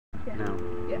Yeah. No.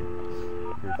 Yeah.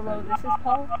 Perfect. Hello, this is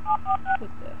Paul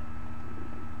with the...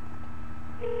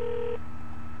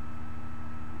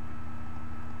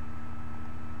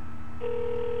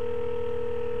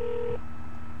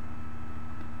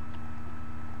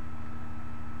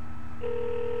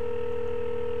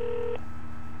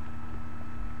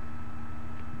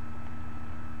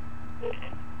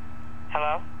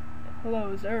 Hello?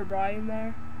 Hello, is there a Brian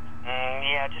there?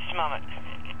 Yeah, just a moment.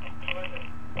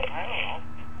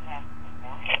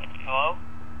 Hello?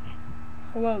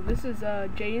 Hello, this is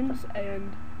James,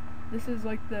 and this is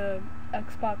like the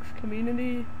Xbox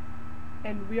community,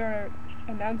 and we are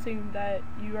announcing that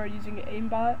you are using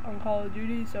aimbot on Call of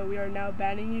Duty, so we are now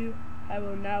banning you. I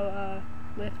will now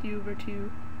lift you over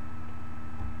to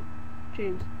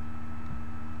James.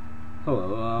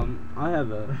 Hello, I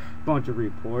have a bunch of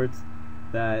reports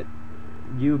that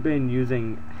you've been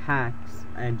using hacks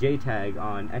and JTAG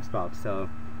on Xbox, so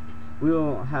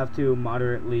we'll have to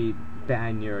moderately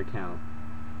ban your account.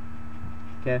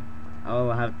 Okay?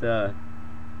 I'll have to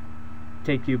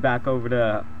take you back over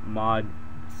to Mod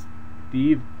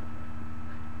Steve.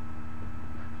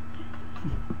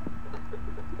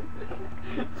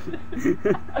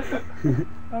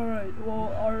 Alright,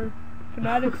 well, our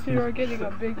fanatics here are getting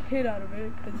a big hit out of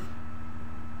it, because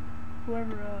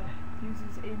whoever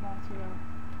uses aimbot, you know.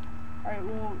 Alright,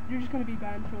 well, you're just going to be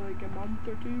banned for like a month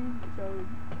or two, so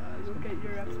you'll get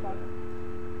your Xbox.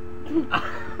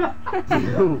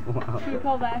 Wow. Should we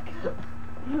call back?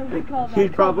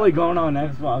 He's probably going on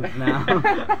Xbox now.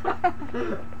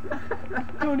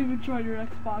 Don't even try your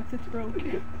Xbox, it's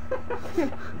broken.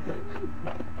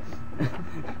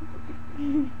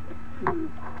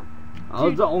 I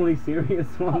was the only serious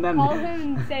one. Call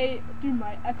him and say, dude,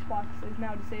 my Xbox is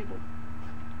now disabled.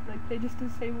 Like, they just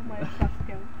disabled my Xbox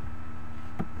account.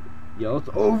 Yo, it's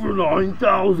over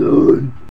 9,000!